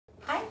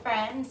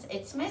friends,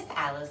 it's Ms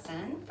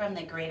Allison from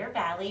the Greater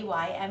Valley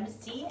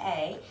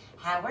YMCA.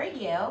 How are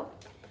you?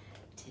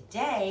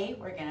 Today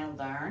we're going to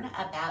learn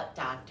about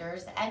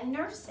doctors and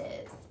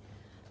nurses.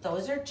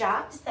 Those are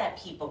jobs that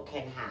people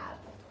can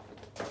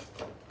have.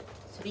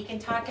 So we can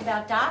talk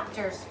about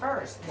doctors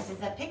first. This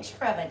is a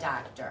picture of a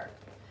doctor.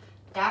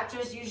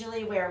 Doctors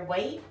usually wear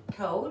white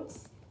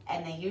coats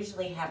and they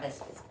usually have a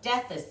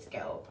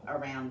stethoscope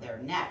around their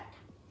neck.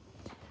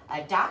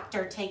 A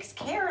doctor takes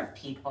care of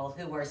people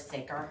who are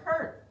sick or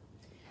hurt.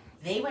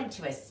 They went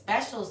to a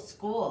special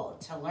school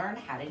to learn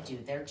how to do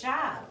their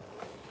job.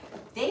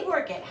 They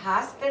work at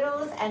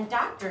hospitals and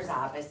doctors'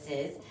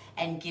 offices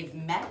and give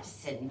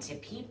medicine to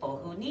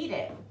people who need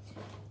it.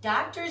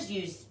 Doctors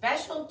use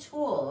special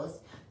tools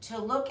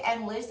to look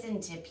and listen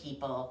to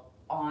people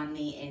on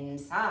the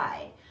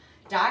inside.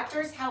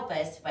 Doctors help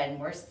us when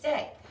we're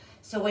sick.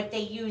 So what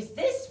they use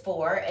this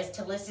for is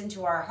to listen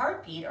to our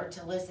heartbeat or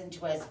to listen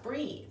to us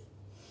breathe.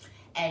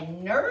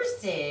 And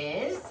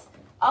nurses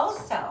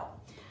also.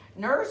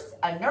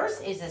 A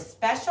nurse is a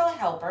special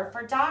helper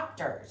for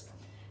doctors.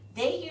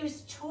 They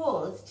use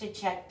tools to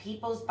check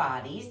people's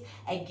bodies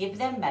and give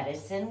them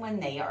medicine when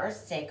they are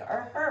sick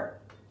or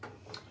hurt.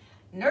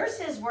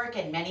 Nurses work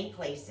in many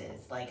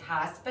places like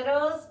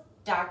hospitals,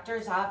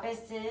 doctors'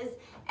 offices,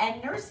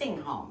 and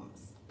nursing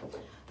homes.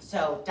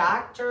 So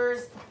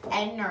doctors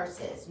and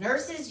nurses.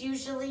 Nurses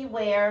usually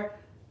wear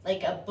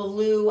like a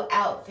blue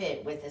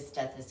outfit with a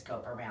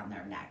stethoscope around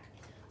their neck.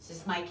 This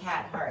is my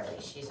cat, Harley.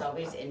 She's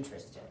always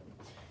interested.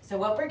 So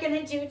what we're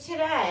going to do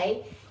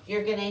today,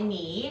 you're going to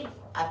need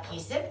a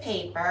piece of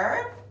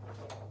paper,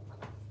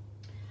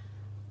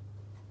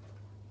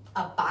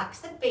 a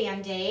box of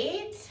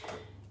Band-Aids,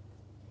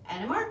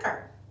 and a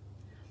marker.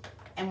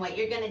 And what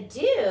you're going to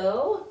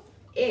do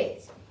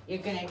is you're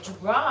going to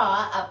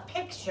draw a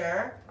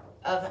picture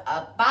of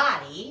a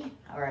body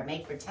or a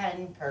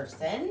make-pretend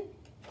person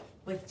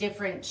with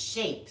different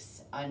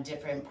shapes on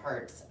different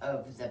parts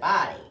of the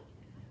body.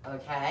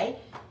 Okay,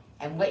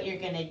 and what you're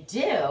going to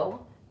do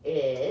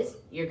is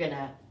you're going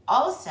to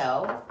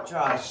also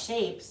draw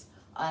shapes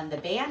on the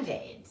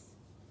Band-Aids.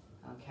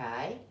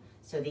 Okay,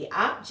 so the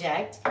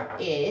object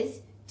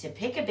is to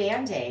pick a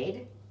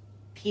Band-Aid,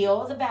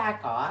 peel the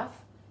back off,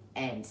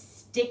 and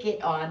stick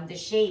it on the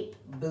shape,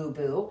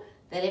 boo-boo,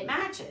 that it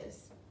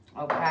matches.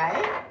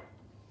 Okay,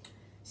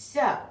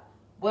 so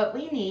what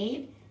we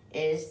need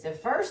is the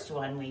first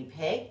one we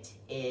picked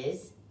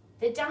is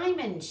the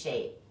diamond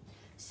shape.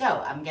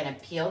 So I'm going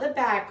to peel the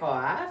back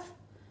off,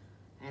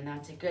 and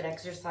that's a good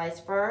exercise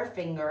for our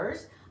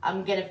fingers.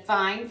 I'm going to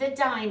find the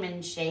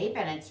diamond shape,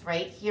 and it's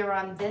right here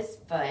on this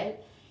foot,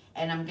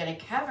 and I'm going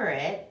to cover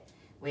it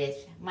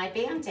with my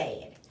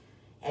Band-Aid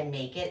and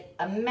make it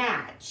a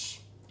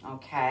match.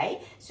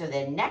 Okay, so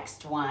the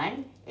next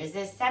one is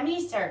a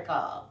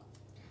semicircle.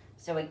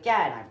 So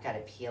again, I've got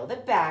to peel the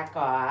back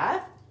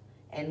off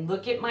and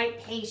look at my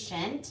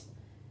patient.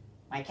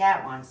 My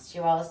cat wants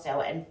to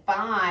also, and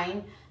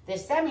find the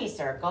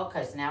semicircle,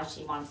 because now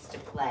she wants to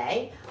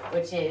play,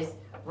 which is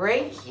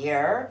right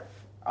here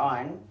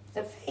on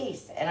the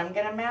face. And I'm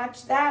going to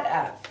match that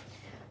up.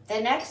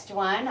 The next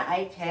one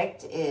I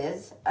picked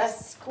is a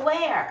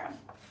square.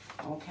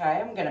 Okay,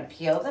 I'm going to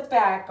peel the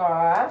back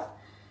off.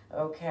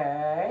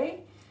 Okay.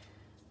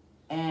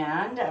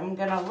 And I'm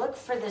going to look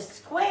for the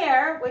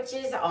square, which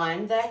is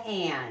on the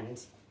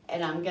hand.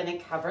 And I'm going to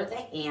cover the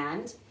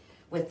hand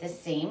with the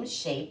same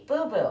shape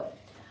boo-boo.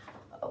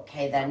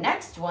 Okay, the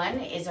next one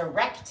is a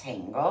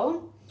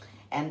rectangle,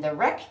 and the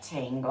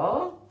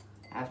rectangle,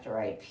 after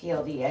I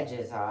peel the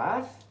edges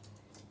off,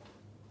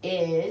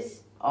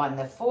 is on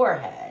the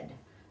forehead.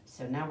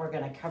 So now we're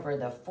going to cover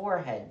the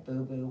forehead,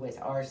 boo-boo, with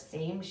our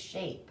same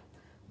shape,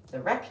 the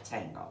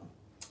rectangle.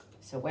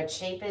 So what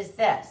shape is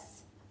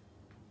this?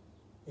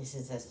 This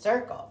is a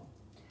circle.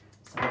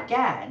 So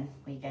again,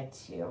 we get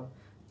to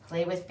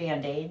play with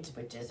Band-Aids,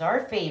 which is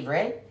our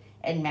favorite,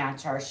 and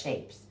match our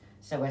shapes.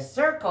 So a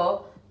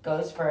circle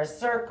goes for a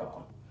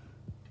circle,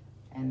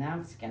 and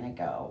that's going to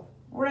go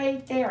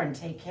right there and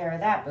take care of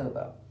that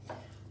boo-boo.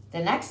 The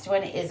next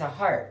one is a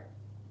heart,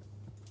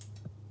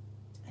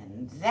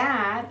 and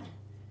that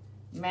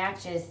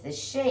matches the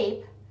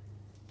shape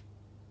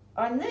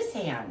on this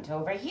hand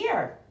over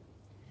here.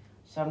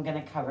 So I'm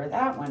going to cover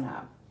that one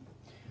up.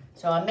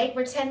 So I'm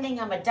pretending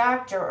I'm a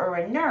doctor or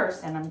a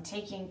nurse, and I'm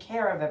taking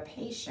care of a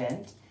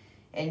patient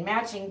and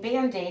matching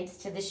Band-Aids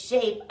to the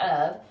shape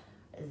of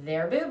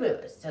their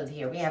boo-boos. So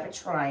here we have a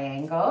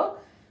triangle,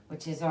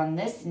 which is on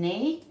this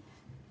knee.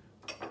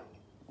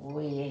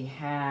 We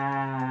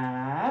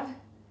have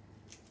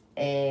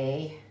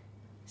a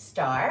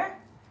star,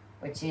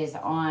 which is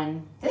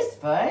on this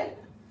foot.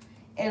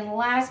 And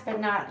last but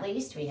not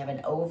least, we have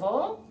an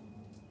oval,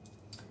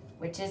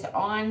 which is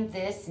on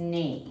this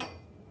knee.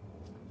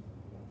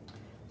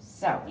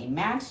 So we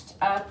matched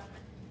up,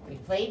 we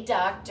played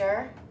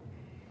doctor,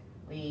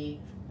 we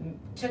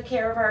took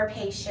care of our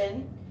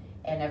patient,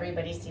 and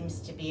everybody seems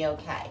to be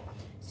okay.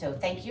 So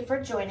thank you for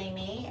joining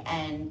me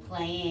and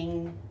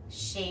playing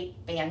Shape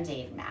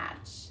Band-Aid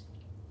Match.